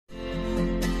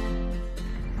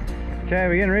Okay,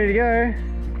 we're getting ready to go.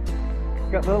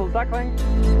 Got the little duckling.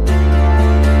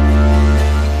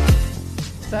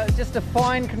 So it's just a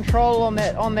fine control on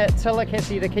that tiller,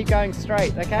 Cassie, to keep going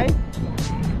straight, okay?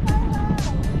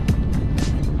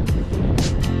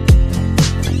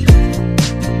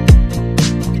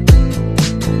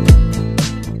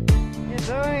 You're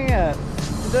doing it.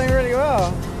 You're doing really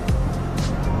well.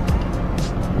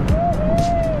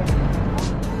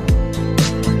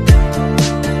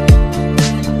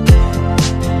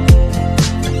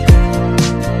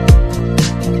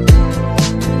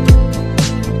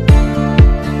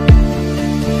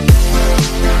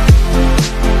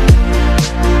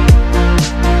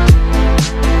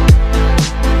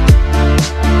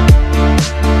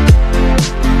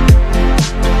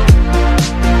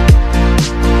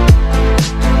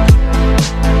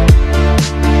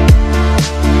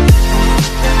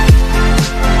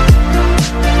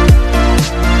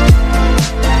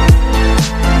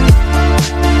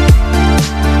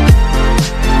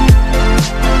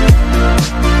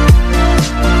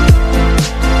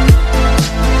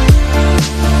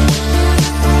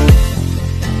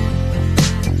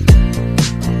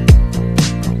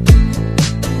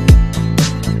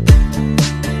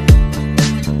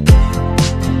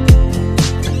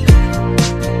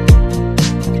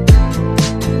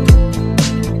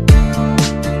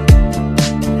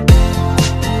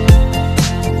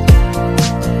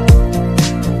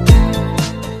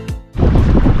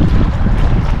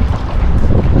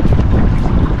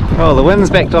 Oh, the wind's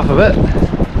backed off a bit.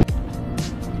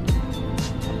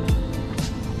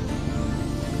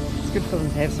 It's good for them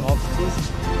to have some obstacles.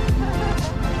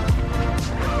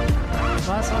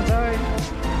 Nice one, Zoe.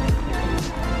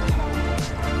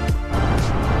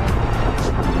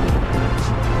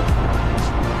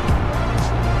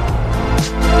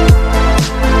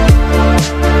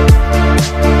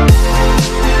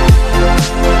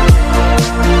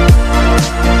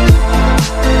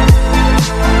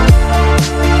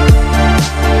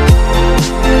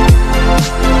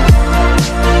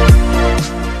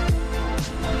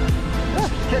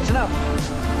 Catching up.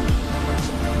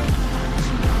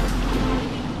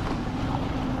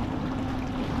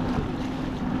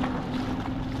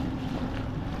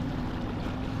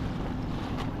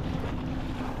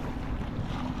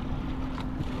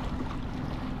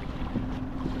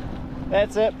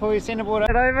 That's it, pull your centerboard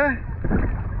over.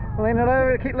 Lean it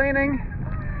over, keep leaning.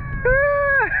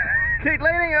 Keep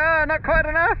leaning, oh, not quite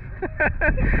enough.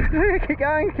 keep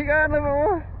going a little bit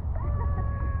more.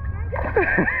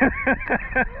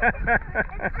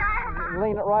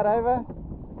 Lean it right over.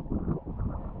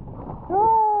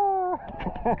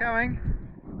 It's coming.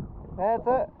 That's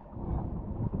it.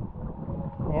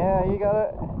 Yeah, you got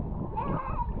it.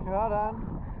 Well done.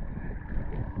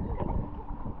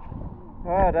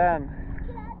 Well done.